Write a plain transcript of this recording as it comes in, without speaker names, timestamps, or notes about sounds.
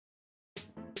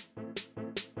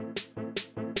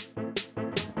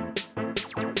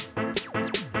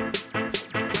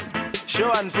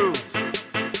Show and prove.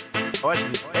 Watch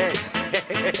this. Hey.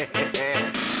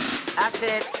 I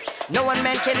said, no one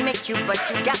man can make you, but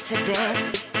you got to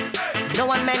dance. No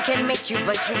one man can make you,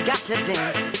 but you got to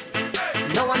dance.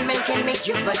 No one man can make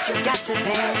you, but you got to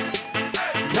dance.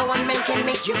 No one man can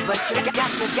make you, but you got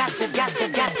to.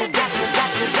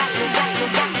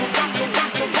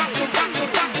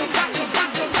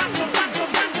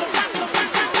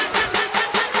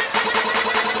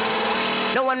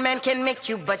 No one man can make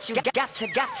you, but you got to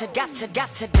dance, dance.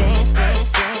 Got to dance,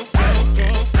 dance.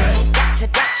 But you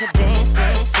got to dance,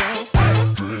 dance.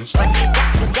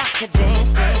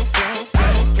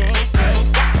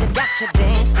 Got to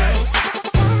dance, dance.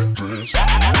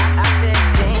 I said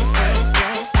dance.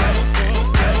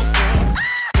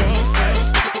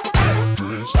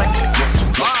 But you got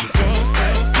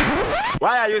to dance.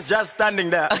 Why are you just standing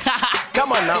there?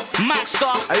 Come on now.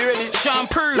 Maxsta, Are you ready? Sean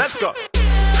Proof. Let's go.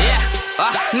 Yeah.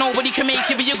 Nobody can make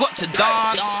you, but you got to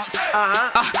dance.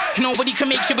 Nobody can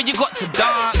make you, but you got to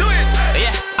dance. Do it.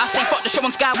 Yeah, I say fuck the show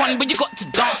on Sky One, but you got to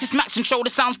dance. It's Max and show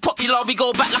that sounds popular. We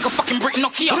go back like a fucking brick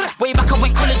Nokia. Way back I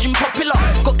went college and popular.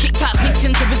 Got kicked out, sneaked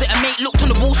in to visit a mate. Looked on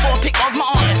the wall, saw a pic of my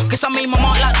ass. Guess I made my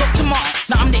mark like Dr. Marks.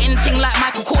 Now I'm the in-ting like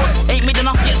Michael Kors. Ain't made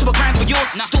enough yet, so I grind for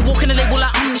yours. Still walking the label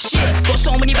like I'm the shit. Got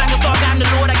so many bangers, dog, I'm the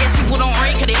Lord. I guess people don't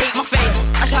rate, cause they hate my face.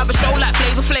 I should have a show like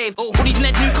Flavor Flav. All these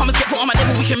Ned newcomers get put on my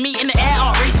level. We can meet in the air,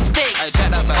 raise the stakes.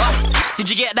 Did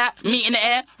you get that? Meet in the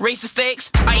air, raise the stakes.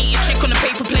 I eat your chick on the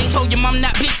paper plate. Told your mum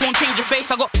that bleach won't change your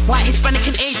face. I got white, Hispanic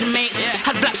and Asian mates.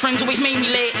 Had black friends, always made me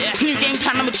late. New game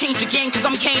plan, I'ma change the game. Cause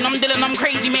I'm Kane, I'm Dylan, I'm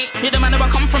crazy, mate. Yeah, the man where I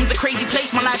come from's a crazy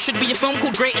place. My life should be a film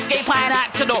called Great Escape. I ain't an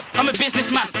actor though, I'm a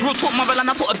businessman. Real talk mother and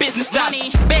I put a business down.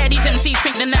 Bear these MCs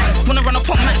think they're nice. Wanna run up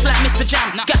on Max like Mr.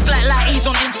 Jam. Gaslight like he's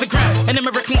on Instagram. And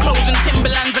American clothes and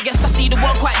Timberlands. I guess I see the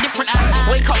world quite different. And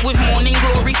wake up with morning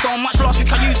glory. So much last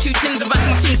week I used 2 tins of ice.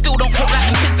 My team still don't float like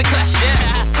them kids to clash.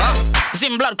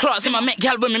 Zim blood clots in my Met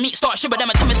gal when me meet start shiver them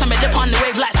and tell me something dip on the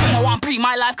wave like swim. I want pre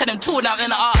my life cause them two down in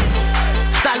the art.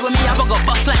 Style with me, I've got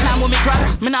bust like now with me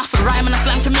grab. Me not for rhyme and I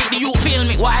slang to make the youth feel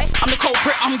me. Why? I'm the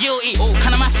culprit, I'm guilty.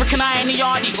 And I'm African, I ain't the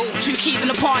yardie. 2 keys in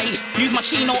the party, use my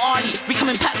chino Arlie. We come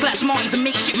in packs like Smarties and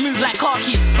make shit move like car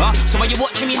keys. So while you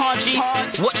watching me hard G,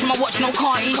 watching my watch no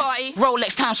carty.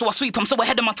 Rolex time so I sweep, I'm so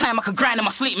ahead of my time I could grind in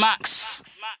my sleep, Max.